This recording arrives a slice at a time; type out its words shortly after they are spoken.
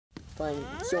playing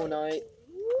Soul Knight.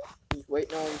 He's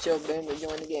waiting on Chill Boom to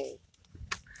join the game.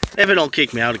 If it don't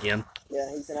kick me out again. Yeah,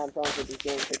 he's been having problems with his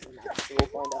game kicking him out, so we'll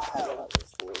find out how about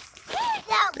this for us.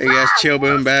 Hey guys, Chill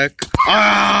Boom back.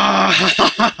 Ah!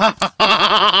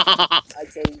 I'd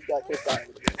say he's got kicked out.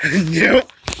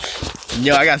 Nope.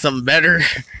 Yo, I got something better.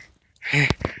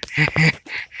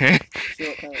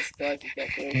 Still kind of surprised he's got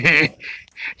kicked out.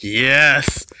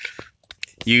 Yes.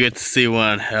 You get to see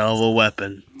one hell of a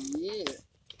weapon. Yeah.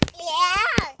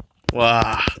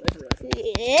 Wow. That's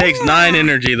right. Takes 9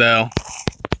 energy though.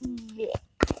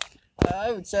 I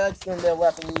would say that's going to be a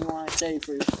weapon you want to save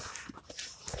for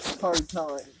hard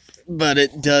times. But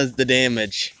it does the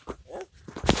damage.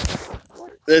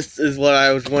 This is what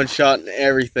I was one-shotting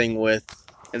everything with.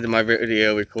 And then my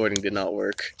video recording did not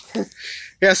work.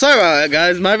 Yeah, sorry about that,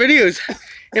 guys. My videos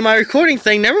and my recording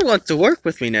thing never wants to work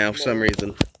with me now for some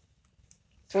reason.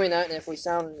 Between that and if we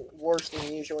sound worse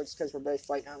than usual, it's because we're both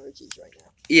fighting allergies right now.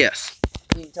 Yes.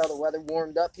 You can tell the weather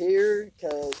warmed up here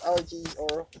because allergies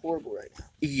are horrible right now.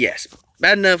 Yes.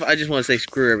 Bad enough, I just want to say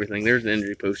screw everything. There's an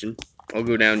injury potion. I'll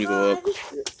go down, you go up.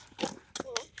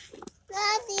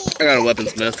 I got a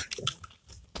weaponsmith.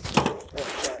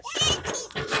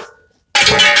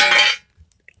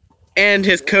 And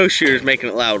his co-shooter's making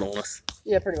it loud on us.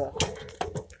 Yeah, pretty well.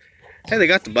 Hey, they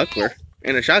got the buckler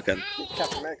and a shotgun.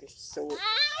 Captain America's sword,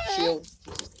 shield,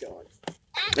 God.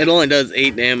 It only does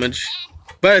 8 damage.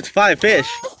 But it's 5 fish.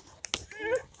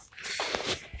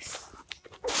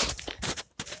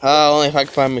 Only if I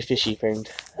can find my fishy friend.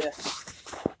 Yeah.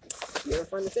 You ever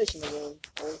find the fish in the game?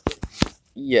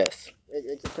 Yes.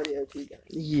 It's a pretty OP gun.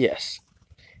 Yes.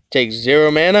 Takes 0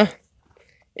 mana,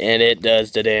 and it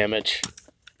does the damage.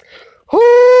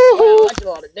 Wow, that's a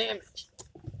lot of damage.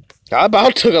 I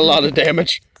about took a lot of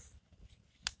damage.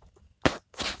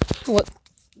 What?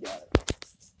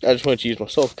 I just want to use my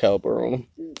soul caliber on him.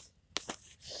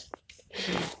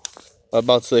 I'm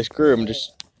about to say screw him,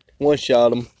 just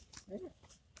one-shot him.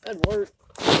 That'd work.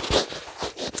 I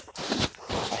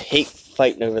hate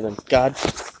fighting over them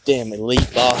goddamn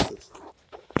elite bosses.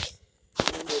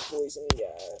 Poison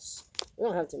gas. We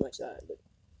don't have too much of that, but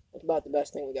that's about the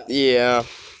best thing we got. Yeah.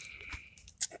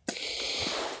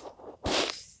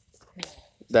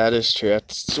 That is true.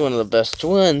 That's one of the best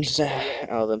ones out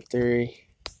of them 3.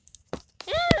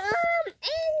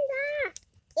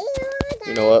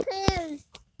 You know what?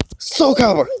 Soul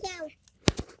Calibur!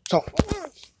 So.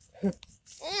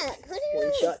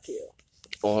 One shot kill.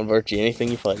 On virtue anything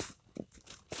you fight.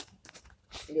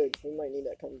 Good. We might need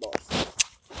that come boss.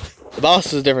 The boss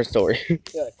is a different story.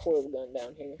 Got a coil gun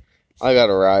down here. I got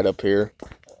a ride up here.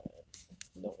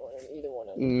 Don't want either one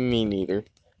of them. Me neither.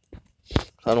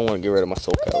 I don't want to get rid of my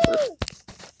Soul Calibur.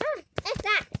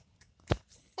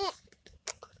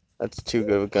 That's too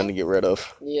good of a gun to get rid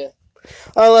of. Yeah.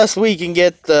 Unless we can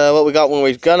get what we got when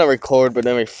we was gonna record, but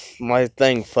then my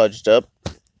thing fudged up.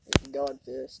 God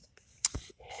fist.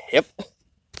 Yep.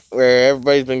 Where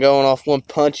everybody's been going off One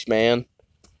Punch Man.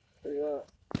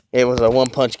 It was a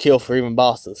 1-punch kill for even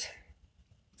bosses.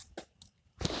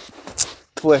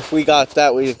 If we got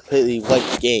that, we completely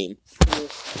wiped the game.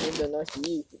 It'd been nice to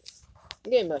use it. The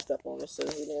game messed up on us, so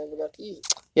we never got to use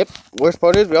it. Yep. Worst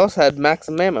part is we also had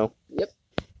maximum ammo. Yep.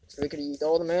 So we could have used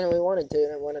all the mana we wanted to,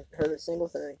 and it wouldn't have hurt a single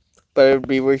thing. But it would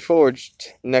be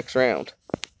reforged next round.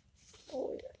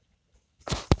 Oh, yeah.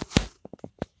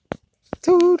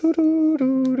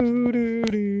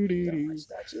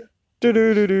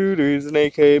 There's an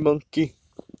AK monkey.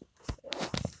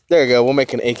 There you go. We'll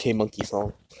make an AK monkey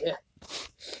song. Yeah.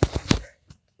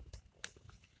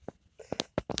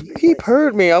 You keep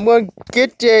hurting me. I'm gonna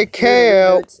get the AK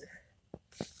out.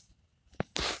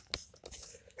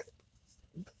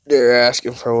 They're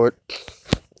asking for it.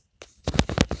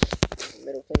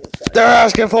 Middle finger statue. They're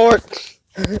asking for it.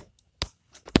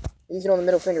 Use it on the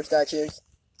middle finger statues.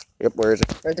 Yep. Where is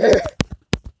it? Right there.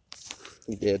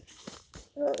 He did.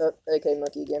 AK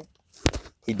monkey again.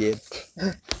 He did.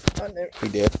 Never, He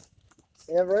did.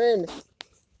 never end.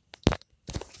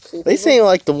 See, They seem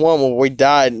like the one where we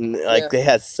died and like they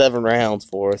had 7 rounds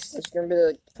for us. it's gonna be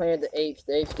the Planet of the Apes.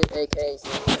 The apes get AKs.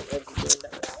 And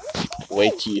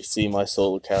Wait till you see my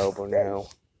Soul Calibur now.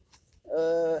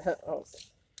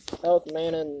 health,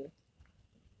 mana, and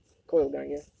coil gun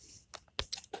again.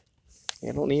 Yeah,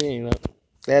 I don't need any of that.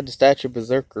 They had the statue of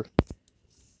Berserker.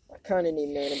 I kind of need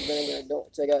mana, but then again I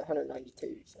don't. So I got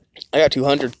 192. So. I got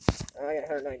 200. I got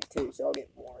 192, so I'll get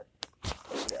more.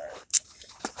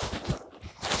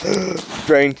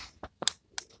 Drain.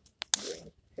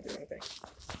 Hit anything.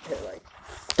 Hit like.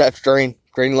 That's drain.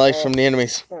 Drain life from the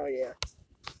enemies. Oh yeah.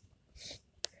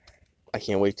 I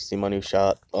can't wait to see my new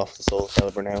shot off the Soul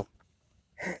Calibur now.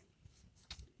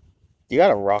 You got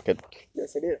a rocket.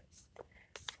 Yes, I do.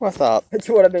 What's up? That's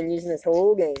what I've been using this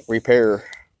whole game. Repair.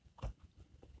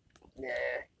 Nah.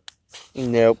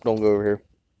 Nope, don't go over here.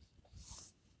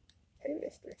 Hey,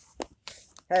 mister.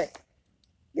 Hey.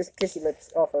 Get some kissy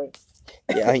lips off of him.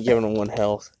 Yeah, I ain't giving him 1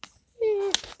 health.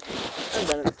 I've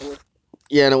done it before.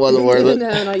 Yeah, and it wasn't worth it.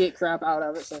 And I get crap out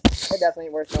of it, so it definitely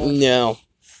ain't worth knowing. No.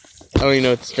 I don't even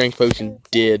know what the strength potion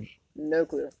did. No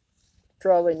clue.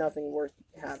 Probably nothing worth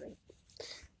having.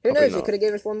 Who Probably knows? not. It could have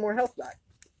gave us 1 more health back.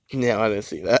 No, I didn't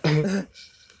see that. You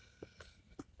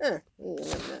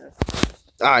never know.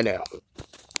 I know.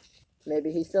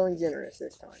 Maybe he's feeling generous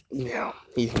this time. No,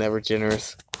 he's never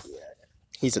generous. Yeah.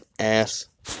 He's an ass.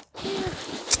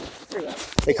 Pretty well.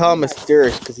 They call him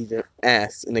mysterious because he's an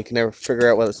ass, and they can never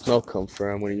figure out where the smell comes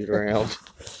from when he's around.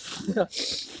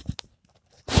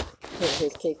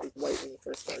 His cake was white when he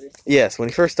first started. Yes, when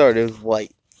he first started, it was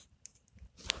white.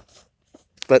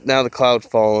 But now the clouds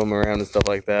follow him around and stuff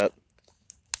like that.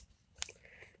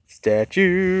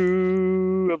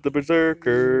 Statue of the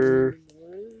Berserker.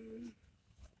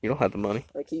 You don't have the money.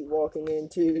 I keep walking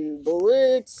into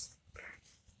bullets.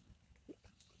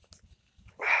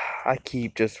 I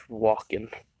keep just walking.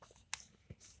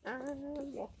 I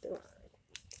walked around.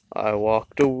 I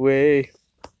walked away.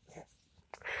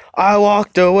 I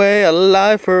walked away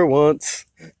alive for once.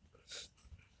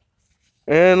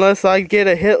 Unless I get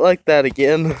a hit like that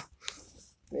again.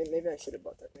 Maybe I should have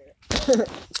bought that mana.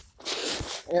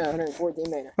 Yeah, 114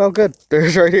 mana. Oh, good.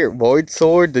 There's right here. Void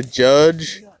Sword, the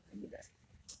Judge,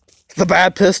 the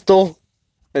Bad Pistol.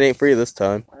 It ain't free this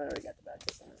time. I already got the bad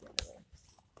pistol.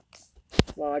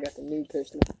 Well, I got the new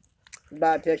pistol.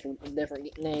 Bad pistol, a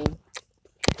different name.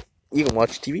 You can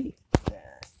watch TV. Yeah.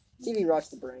 TV rots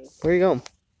the brain. Where you going?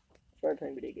 Start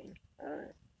playing video game.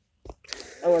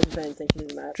 I wasn't paying attention to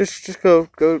the map. Just go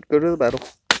to the battle.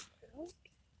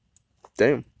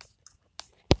 Damn.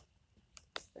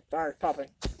 Fire's popping.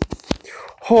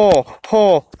 Ho.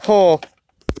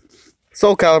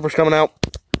 Soul Calibur's coming out.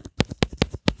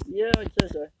 Yeah, it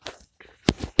says so.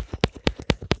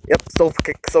 Yep, Soul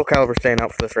Calibur's staying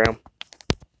out for this round.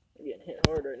 I'm getting hit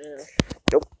hard right now.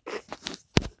 Nope.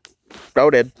 Oh,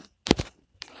 dead.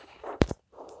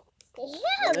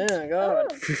 Oh,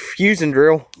 God. Fusion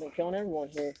drill. Been killing everyone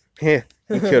here. Yeah,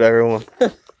 you killed everyone.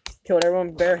 Killed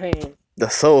everyone bare hand. The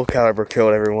Soul Calibur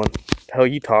killed everyone. The hell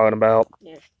you talking about?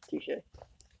 Yeah, touche.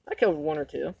 I killed 1 or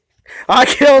 2. I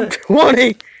killed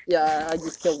 20! Yeah, I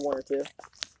just killed 1 or 2.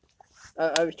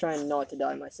 I was trying not to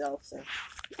die myself, so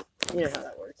you know how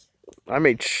that works. I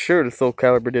made sure the Soul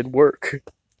Calibur did work.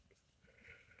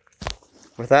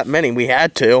 With that many, we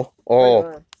had to.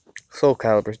 Oh, Soul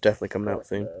Calibur's definitely coming out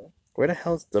soon. Where the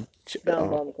hell's the... Down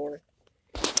bottom corner.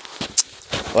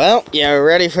 Well, yeah,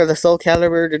 ready for the Soul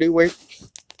Calibur to do work?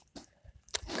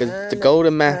 Because the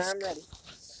golden mask...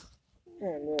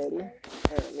 I'm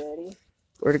ready.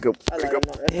 Where'd it go? I'm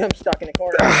not ready. I'm stuck in a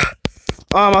corner.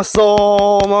 I'm a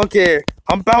soul monkey.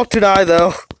 I'm about to die,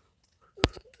 though.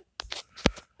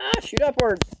 Shoot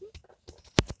upwards.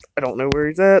 I don't know where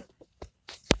he's at.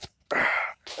 I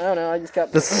don't know, I just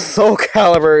kept... The Soul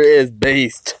Calibur is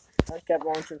beast. I just kept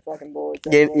launching fucking bullets.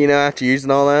 You know, after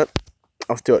using all that,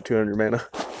 I'm still at 200 mana.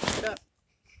 Yeah,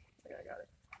 I got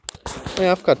it.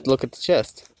 Yeah, I forgot to look at the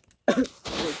chest.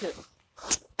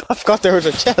 I forgot there was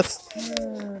a chest.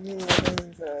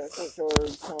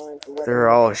 They're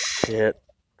all shit.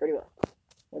 Pretty well.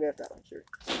 We'll get that one, sure.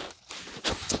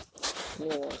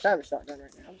 I have a shotgun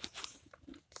right now.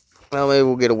 Well, maybe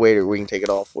we'll get a waiter we can take it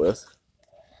off with.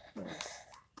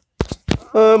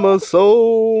 I'm a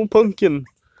soul pumpkin.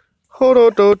 Ho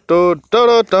do do do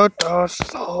do do do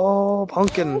soul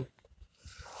pumpkin.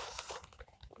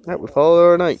 That would follow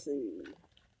our night.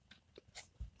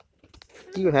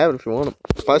 You can have it if you want it.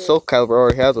 My Soul Calibur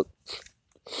already has it.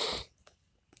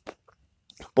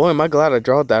 Boy, am I glad I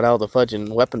drawed that out of the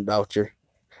fudging weapon voucher.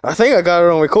 I think I got it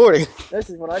on recording. This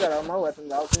is what I got on my weapon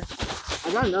voucher.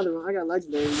 I got another one. I got a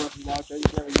legendary weapon voucher. I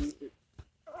just never used it.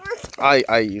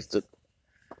 I used it.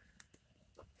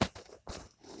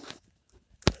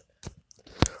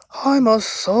 I'm a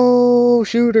soul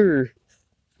shooter.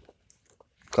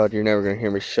 God, you're never gonna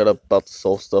hear me shut up about the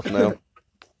soul stuff now.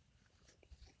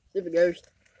 If it ghost.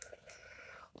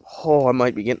 Oh, I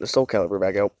might be getting the Soul Calibur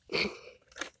back out.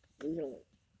 There's a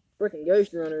freaking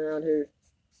ghost running around here.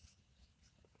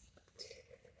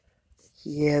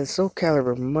 Yeah, the Soul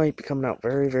Calibur might be coming out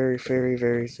very, very, very,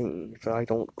 very soon if I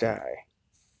don't die.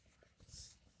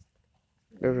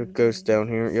 There's a ghost down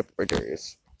here. Yep, right there he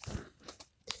is.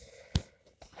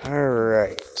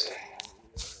 Alright.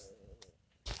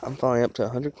 I'm finally up to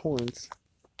 100 coins.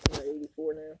 I'm at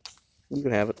 84 now. You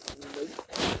can have it. Nope.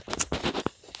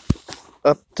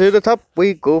 Up to the top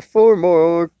we go for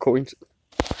more coins.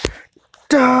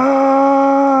 Die!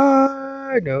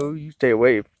 No, you stay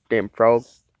away, damn frog.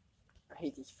 I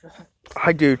hate these frogs.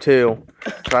 I do too.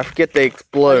 But I forget they I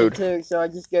explode. do too, so I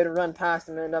just go to run past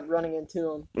them and end up running into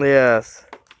them. Yes.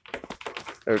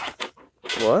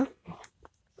 What?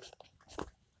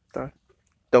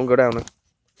 Don't go down there.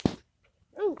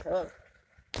 Oh, hello.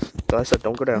 So I said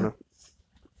don't go down there.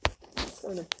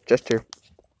 Oh, no. Just here.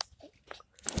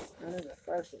 I know the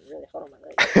frogs is really hot on my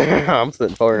leg. I'm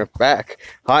sitting far enough back.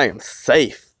 I am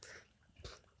safe.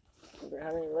 You don't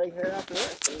have any leg hair after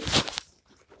that,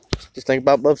 so Just think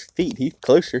about Bub's feet. He's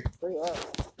closer. pretty low.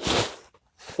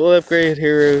 Full upgraded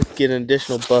heroes get an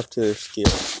additional buff to their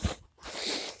skills.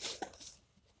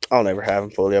 I'll never have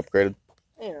them fully upgraded.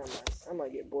 Yeah, I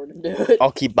might get bored and do it.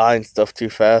 I'll keep buying stuff too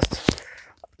fast.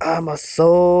 I'm a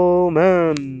soul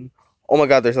man. Oh my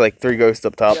god, there's like 3 ghosts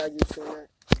up top. Yeah, I just seen that.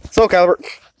 Soul Calibur.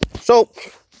 Soul.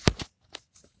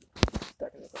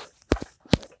 Stuck in the corner.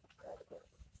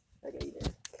 I got you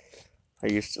there. I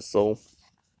used his soul.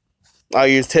 I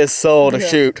used his soul to Yeah.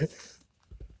 shoot. Is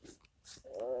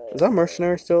that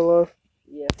mercenary still alive?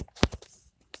 Yeah.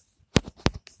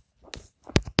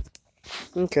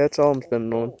 Okay, that's all I'm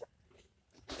spending on.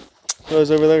 What's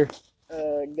over there?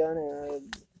 Gun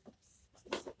and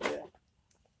yeah.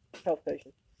 Health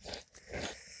potion.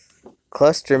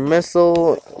 Cluster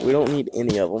missile. We don't need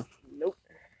any of them. Nope.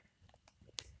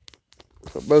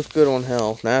 We're both good on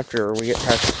health. Now after we get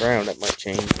past the ground, that might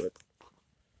change. But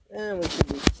And we should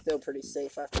be still pretty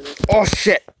safe after this. oh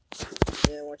shit!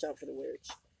 Yeah, watch out for the witch.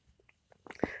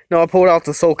 No, I pulled out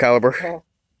the Soul Calibur. Oh.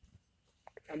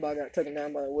 I about got taken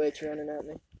down by the witch running at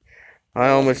me. I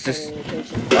almost just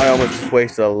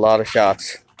wasted a lot of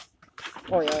shots.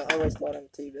 Oh yeah, I always bought him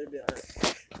too, but it'd be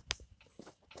alright.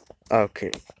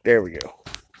 Okay, there we go.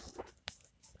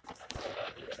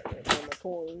 All my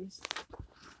coins.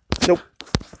 Nope.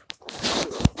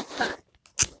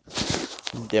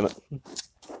 Damn it. You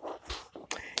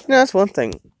know, that's one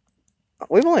thing.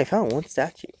 We've only found one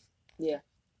statue. Yeah.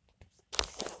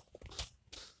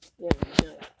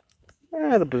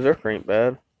 The Berserker ain't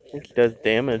bad. I think he does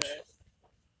damage.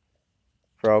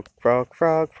 Frog, frog,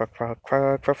 frog, frog, frog,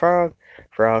 frog, frog, frog,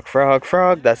 frog, frog,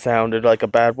 frog. That sounded like a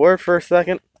bad word for a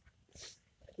second.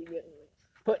 Keep getting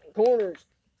put in corners.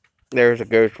 There's a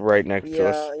ghost right next to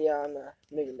us. Yeah, I'm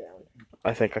moving down.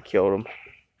 I think I killed him.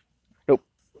 Nope.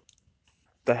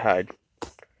 The hide.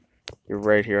 You're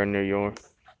right here. I know you are.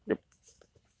 Yep.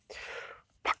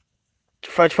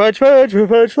 Fudge, fudge, fudge,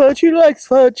 fudge, fudge. You like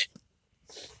fudge.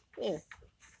 Yeah.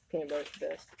 Peanut butter's the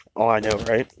best. Oh, I know,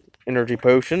 right? Energy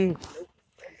potion.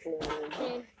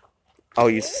 I'll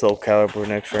use Soul Calibur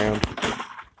next round.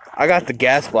 I got the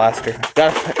gas blaster.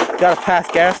 Got a pass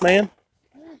gas, man.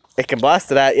 It can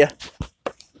blast it at you.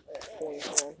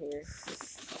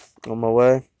 On my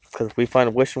way. Because if we find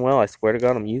a wishing well, I swear to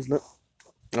God, I'm using it.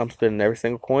 I'm spending every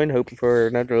single coin, hoping for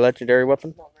another legendary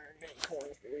weapon. Not very many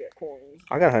coins, but we got coins.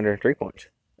 I got 103 coins.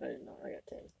 I didn't know. I got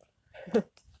 10.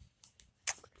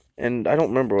 And I don't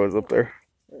remember what was up there.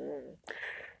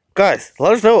 Guys,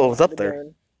 let us know what was up there.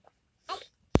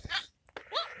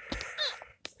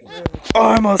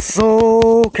 I'm a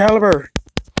Soul Calibur.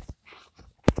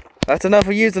 That's enough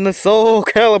of using the Soul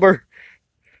Calibur.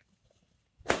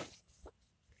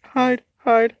 Hide,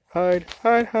 hide, hide,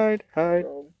 hide, hide, hide.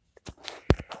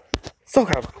 Soul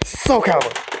Calibur, Soul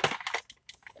Calibur.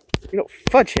 You don't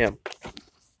fudge him.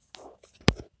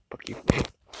 Fuck you.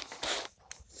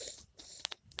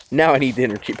 Now I need the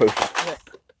energy potion.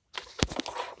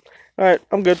 Alright,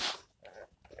 I'm good.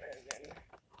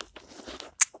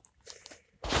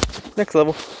 Next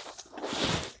level.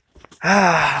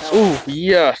 Ah, ooh,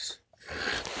 yes.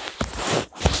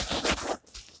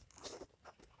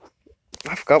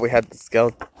 I forgot we had the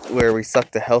skeleton where we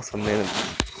sucked the health from the enemy.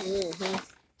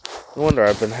 No wonder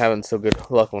I've been having so good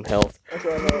luck on health. That's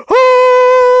what I know.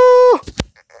 Ah!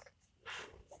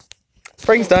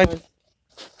 Frankenstein.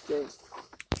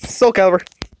 Soul Calibur.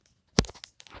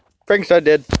 Frankenstein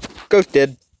dead. Ghost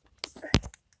dead.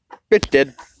 Bitch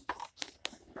dead.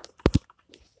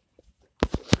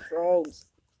 Frogs.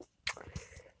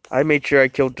 I made sure I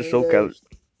killed the Soul Calibur.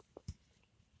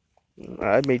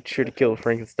 I made sure to kill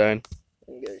Frankenstein.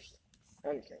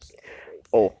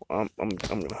 Oh, I'm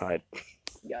gonna hide.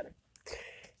 Got him.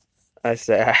 I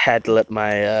said I had to let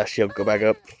my shield go back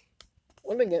up.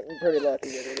 I've been getting pretty lucky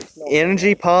with it. It's not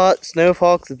Energy pot,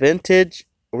 Snowfox, vintage,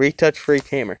 retouch free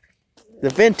camera. The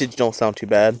vintage don't sound too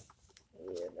bad.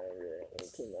 Yeah, no, really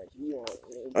ain't too much. You want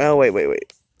Oh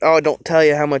wait. Oh, don't tell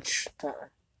you how much.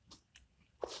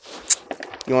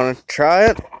 You want to try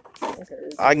it? Okay.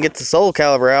 I can get the Soul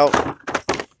Calibur out.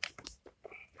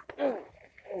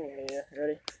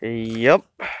 Yep.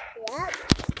 Yep.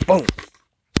 Boom.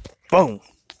 Boom.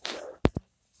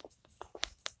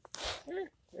 It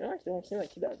actually don't seem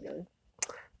like too bad gun.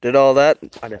 Did all that.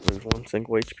 I didn't lose 1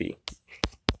 single HP.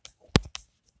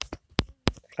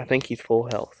 I think he's full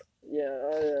health. Yeah,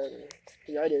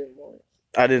 I didn't want.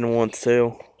 I didn't want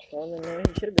to. Well, then no,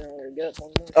 he should have been on your guts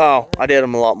one more. Oh, I did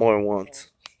him a lot more than once.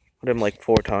 I did him like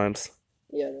 4 times.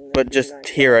 Yeah, then But that'd be just nice.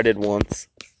 here I did once.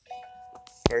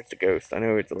 Where's the ghost? I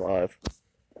know it's alive.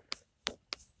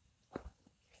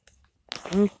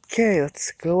 Okay,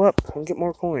 let's go up and get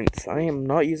more coins. I am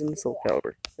not using the Soul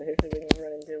Calibur. So hopefully we can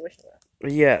run into a wishing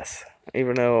well. Yes,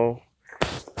 even though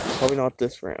probably not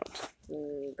this round.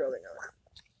 Probably not.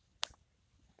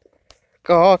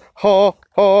 God,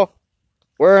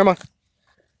 where am I?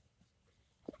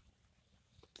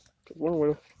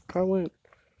 Where I went?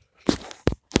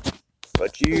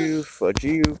 Fudge you.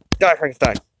 Die,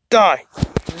 Frankenstein! Die!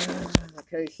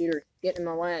 Okay, shooter, get in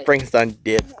my way. Frankenstein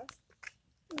dead.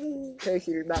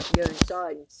 Shooter's about to go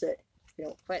inside and sit. You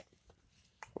don't quit.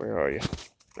 Where are you?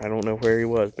 I don't know where he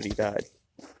was, but he died.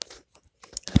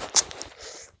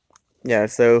 Yeah,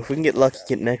 so if we can get lucky,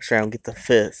 get next round, get the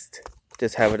fist.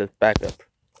 Just have it as backup.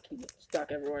 Keep it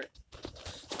stuck everywhere.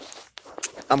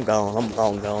 I'm gone.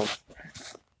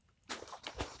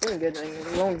 It's a good thing.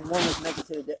 As long as one was make it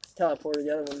to the teleporter,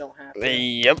 the other one don't have to.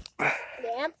 Yep.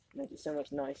 Yep. Make it so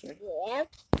much nicer. Yep.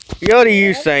 You go to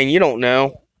you saying you don't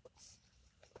know.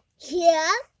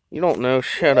 Yeah. You don't know.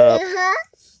 Shut up.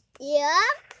 Yeah.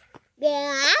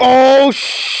 Yeah. Oh,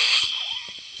 shh.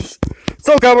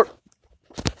 Soul Calibur.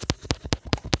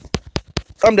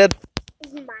 I'm dead.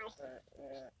 Bye.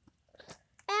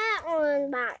 That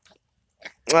one back.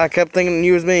 I kept thinking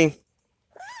you was me.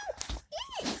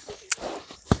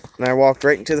 And I walked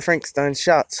right into the Frankenstein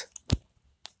shots.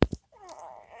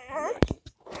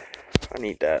 I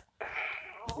need that.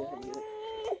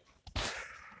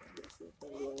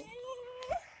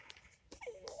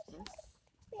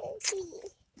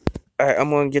 Alright,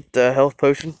 I'm gonna get the health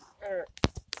potion.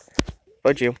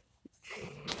 Fudge you.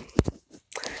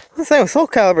 The same with Soul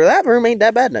Calibur, that room ain't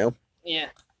that bad now. Yeah.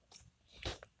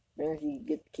 Man, if you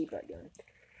get to keep that gun.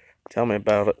 Tell me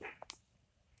about it.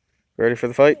 Ready for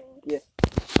the fight? Yeah.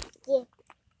 Yeah.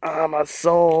 I'm a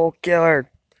soul killer.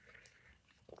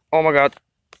 Oh my god.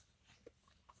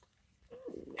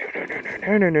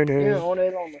 Yeah, all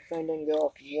day long, my phone didn't go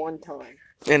off one time.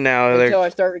 And now they're Until I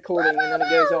start recording, and then it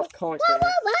goes off constantly.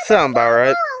 sound about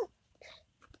right.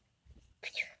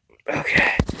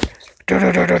 Okay.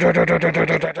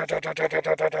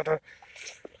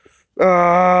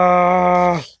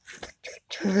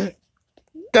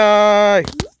 Die.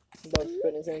 Bugs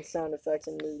putting his own sound effects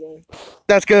in this game.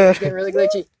 That's good. It's getting really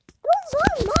glitchy.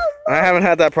 I haven't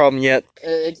had that problem yet,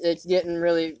 It's getting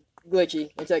really glitchy.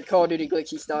 It's like Call of Duty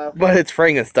glitchy style. but it's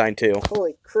Frankenstein too.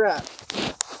 Holy crap.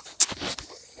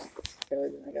 Okay,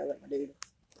 I gotta let my dude.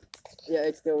 Yeah,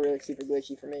 it's still really super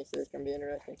glitchy for me, so it's gonna be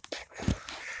interesting.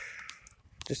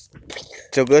 Just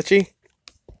still glitchy.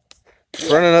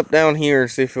 Just running up down here,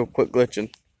 see if it'll quit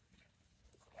glitching.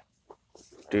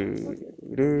 Do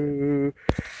do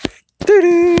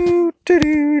do do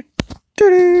do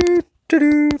do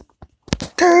do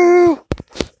do.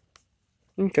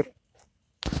 Okay.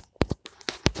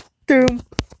 Doom,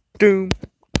 doom,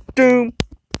 doom,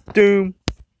 doom,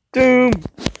 doom.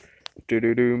 Do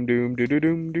do doom doom do do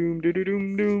doom doom do do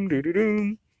doom doom do do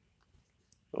doom.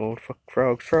 Oh fuck!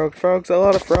 Frogs! A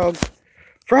lot of frogs!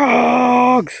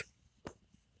 Frogs!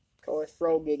 Call us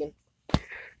frog gigging.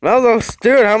 Malzo,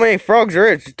 dude, how many frogs are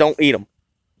there? Just don't eat them.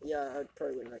 Yeah, I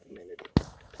probably wouldn't recommend it.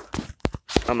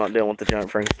 I'm not dealing with the giant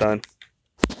Frankenstein.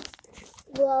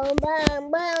 Boom,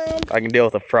 boom, boom. I can deal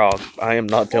with a frog. I am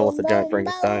not dealing with the giant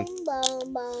Frankenstein.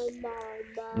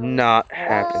 Not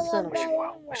happening.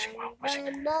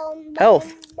 Wishing well.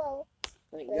 Health.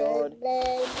 Thank God.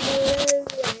 I'm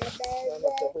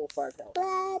up to a whole 5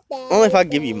 health. Only if I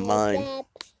give you mine.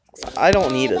 I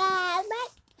don't need it.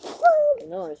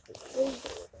 No, it's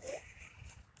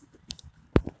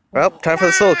Well, time for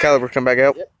the Soul Calibur to come back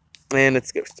out. Yep. And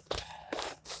it's Ghost.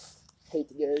 hate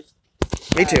the ghost.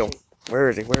 Me too. Where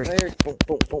is he? Where is he? Where? Boom,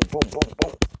 boom, boom, boom, boom,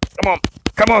 boom. Come on.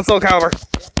 Come on, Soul Calibur.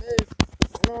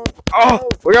 No. Oh,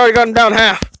 we already got him down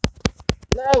half.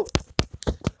 No.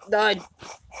 Died.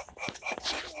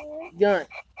 Gun.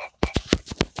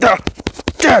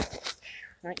 Dead.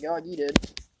 Thank God you did.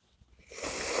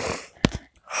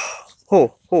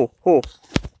 Oh.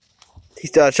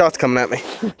 These shots coming at me.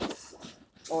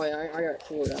 Oh yeah, I got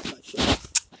killed out my shit.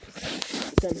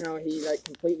 Somehow he like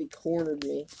completely cornered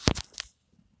me.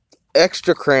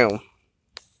 Extra crown.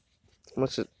 How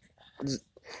much is...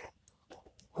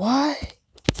 What?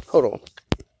 Hold on.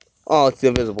 Oh, it's the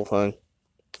invisible thing.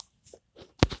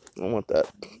 I don't want that.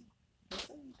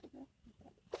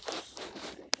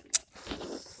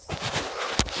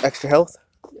 Extra health?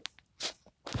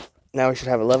 Now we should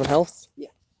have 11 health? Yeah.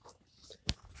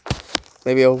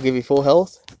 Maybe I'll give you full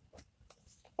health?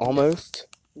 Almost.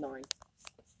 9.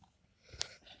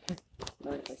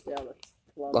 9 if I stay out of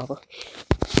Lava.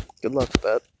 Good luck with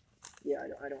that. Yeah,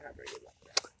 I don't have very good luck.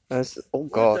 That's, oh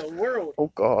What god. in the world?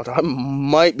 Oh god. I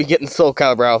might be getting Soul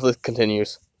Calibur out if this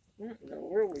continues. What in the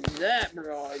world was that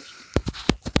barrage?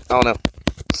 I don't know.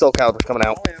 Soul Calibur's coming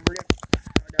out. Oh yeah, we're gonna.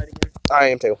 I died again. I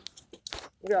am too.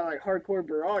 We got like hardcore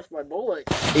barrage by bullets.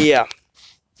 Yeah.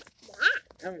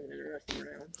 That was an interesting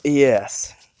round.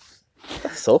 Yes.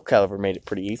 Soul Calibur made it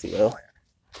pretty easy though.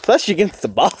 Especially against the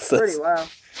bosses. Pretty wow.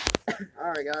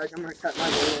 Alright guys, I'm gonna cut my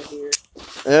video here.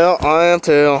 Yeah, I am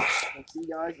too. I'll see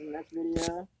you guys in the next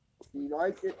video. If you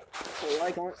liked it, put a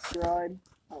like on it, subscribe.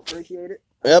 I'll appreciate it.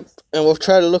 Yep, and we'll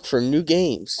try to look for new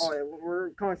games. Oh yeah, we're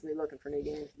constantly looking for new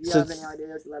games. If you have any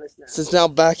ideas, let us know. Since now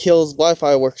Backhill's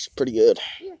Wi-Fi works pretty good.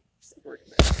 Yeah, it's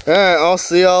working better. Alright, I'll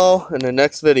see y'all in the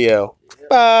next video. Yep.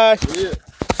 Bye! Yeah.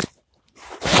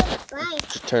 Bye.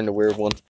 Turn the weird one.